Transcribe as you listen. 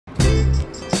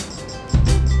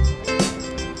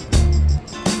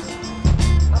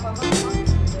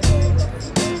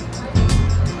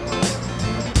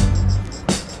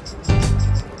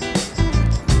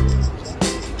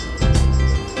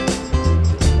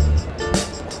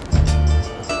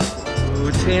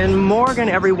Guten Morgen,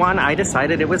 everyone. I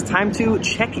decided it was time to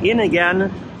check in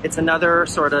again. It's another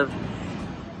sort of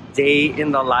day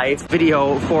in the life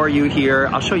video for you here.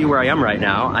 I'll show you where I am right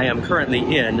now. I am currently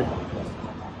in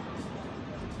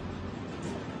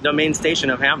the main station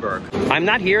of Hamburg. I'm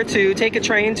not here to take a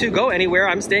train to go anywhere.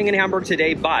 I'm staying in Hamburg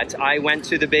today, but I went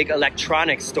to the big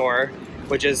electronics store,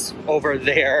 which is over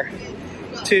there,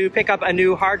 to pick up a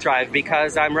new hard drive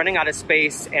because I'm running out of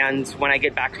space, and when I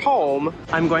get back home,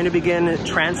 I'm going to begin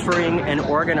transferring and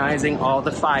organizing all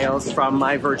the files from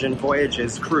my Virgin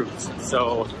Voyages cruise.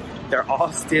 So they're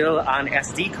all still on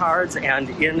SD cards and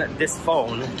in this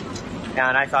phone.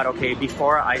 And I thought, okay,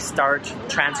 before I start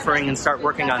transferring and start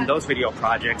working on those video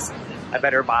projects, I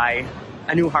better buy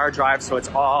a new hard drive so it's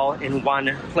all in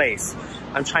one place.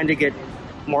 I'm trying to get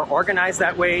more organized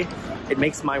that way. It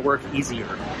makes my work easier.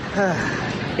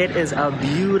 It is a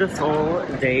beautiful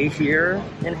day here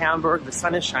in Hamburg. The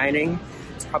sun is shining.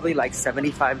 It's probably like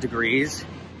 75 degrees.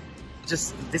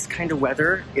 Just this kind of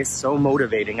weather is so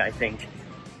motivating, I think.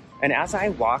 And as I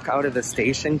walk out of the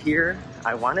station here,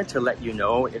 I wanted to let you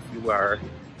know, if you are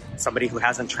somebody who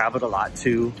hasn't traveled a lot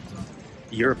to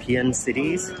European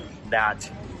cities,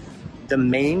 that the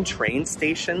main train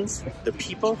stations, the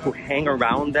people who hang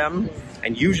around them,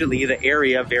 and usually the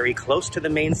area very close to the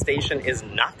main station is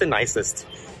not the nicest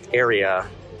area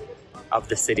of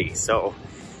the city. So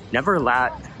never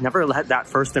let that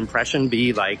first impression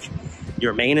be like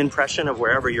your main impression of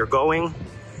wherever you're going.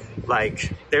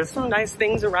 Like, there's some nice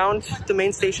things around the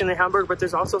main station in Hamburg, but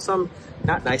there's also some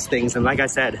not nice things. And like I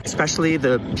said, especially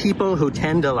the people who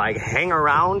tend to like hang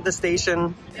around the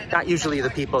station, not usually the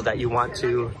people that you want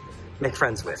to make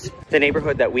friends with. The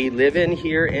neighborhood that we live in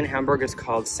here in Hamburg is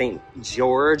called St.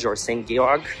 George or St.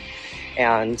 Georg,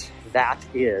 and that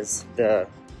is the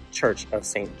Church of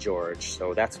St. George.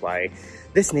 So that's why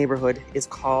this neighborhood is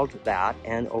called that.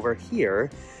 And over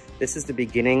here, this is the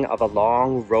beginning of a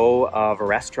long row of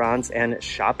restaurants and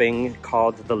shopping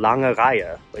called the Lange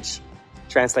Reihe, which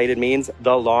translated means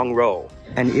the long row.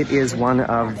 And it is one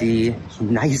of the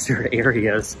nicer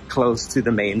areas close to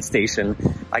the main station.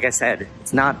 Like I said,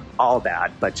 it's not all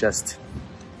bad, but just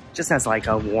as like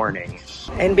a warning.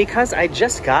 And because I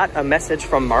just got a message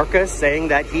from Marcus saying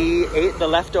that he ate the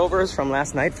leftovers from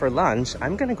last night for lunch,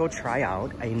 I'm gonna go try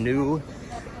out a new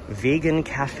vegan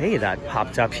cafe that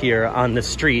popped up here on the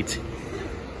street.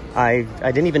 I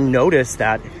didn't even notice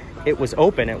that it was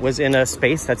open. It was in a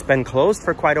space that's been closed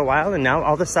for quite a while, and now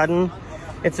all of a sudden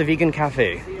it's a vegan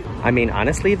cafe. I mean,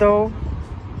 honestly though,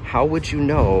 how would you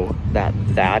know that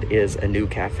that is a new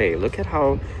cafe? Look at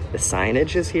how the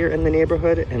signage is here in the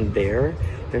neighborhood, and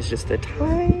there's just a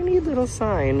tiny little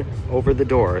sign over the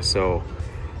door. So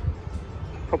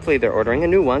hopefully they're ordering a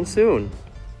new one soon.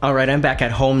 All right, I'm back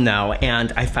at home now,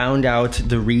 and I found out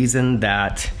the reason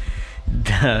that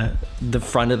the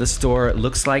front of the store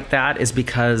looks like that is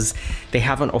because they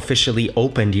haven't officially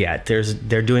opened yet.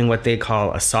 They're doing what they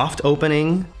call a soft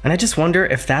opening. And I just wonder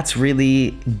if that's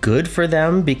really good for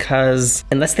them, because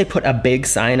unless they put a big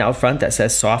sign out front that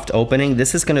says soft opening,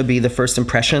 this is gonna be the first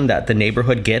impression that the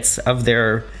neighborhood gets of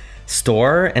their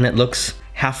store, and it looks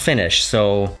half finished.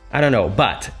 So I don't know,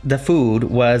 but the food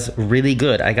was really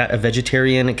good. I got a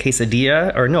vegetarian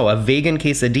quesadilla, or no, a vegan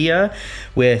quesadilla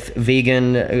with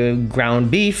vegan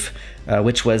ground beef,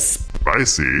 which was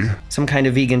spicy, some kind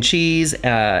of vegan cheese,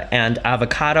 and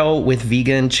avocado with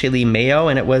vegan chili mayo,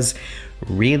 and it was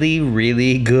really,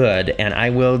 really good. And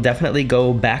I will definitely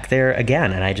go back there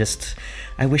again. And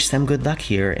I wish them good luck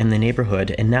here in the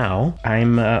neighborhood. And now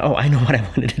I'm, oh, I know what I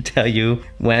wanted to tell you.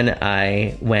 When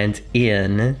I went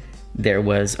in, there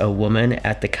was a woman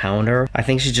at the counter. I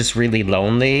think she's just really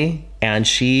lonely, and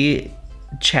she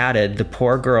chatted, the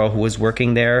poor girl who was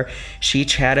working there, she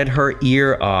chatted her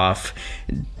ear off,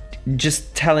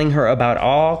 just telling her about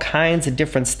all kinds of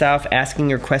different stuff,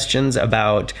 asking her questions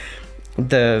about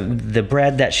the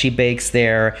bread that she bakes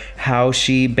there, how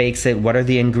she bakes it, what are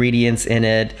the ingredients in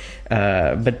it,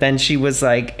 but then she was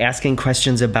like asking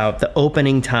questions about the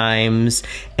opening times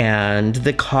and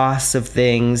the costs of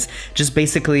things, just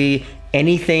basically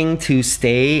anything to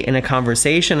stay in a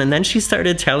conversation. And then she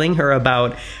started telling her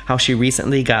about how she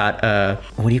recently got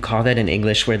what do you call that in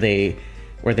English, where they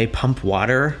pump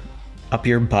water up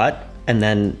your butt and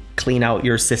then clean out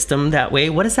your system that way.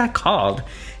 What is that called?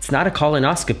 It's not a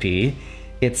colonoscopy.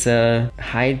 It's a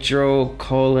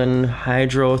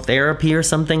hydrotherapy or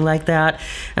something like that.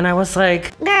 And I was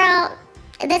like, girl,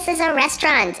 this is a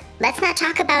restaurant. Let's not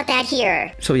talk about that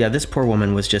here. So yeah, this poor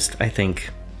woman was just, I think,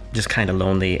 just kind of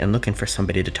lonely and looking for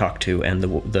somebody to talk to. And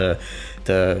the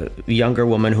younger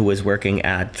woman who was working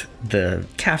at the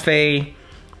cafe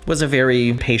was a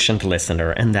very patient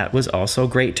listener, and that was also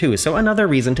great too. So another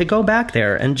reason to go back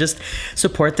there and just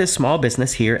support this small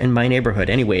business here in my neighborhood.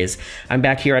 Anyways, I'm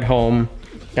back here at home,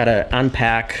 gotta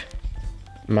unpack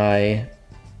my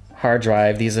hard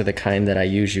drive. These are the kind that I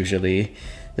use usually.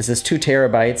 This is 2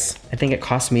 terabytes. I think it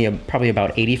cost me probably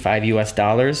about 85 US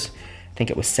dollars. I think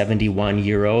it was 71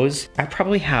 euros. I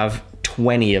probably have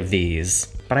 20 of these,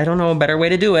 but I don't know a better way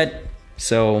to do it.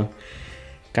 So,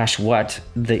 gosh,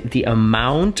 the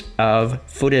amount of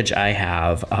footage I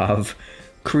have of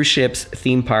cruise ships,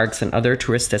 theme parks, and other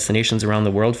tourist destinations around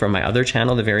the world from my other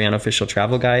channel, the Very Unofficial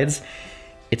Travel Guides,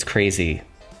 it's crazy.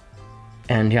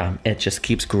 And yeah, it just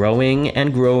keeps growing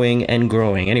and growing and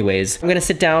growing. Anyways, I'm gonna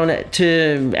sit down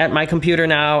at my computer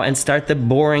now and start the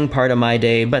boring part of my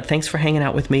day, but thanks for hanging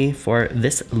out with me for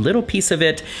this little piece of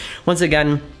it. Once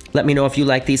again, let me know if you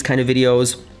like these kind of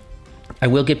videos. I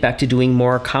will get back to doing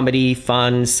more comedy,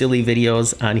 fun, silly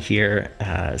videos on here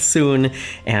soon,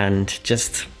 and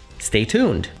just stay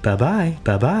tuned. Bye-bye,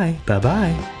 bye-bye,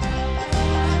 bye-bye.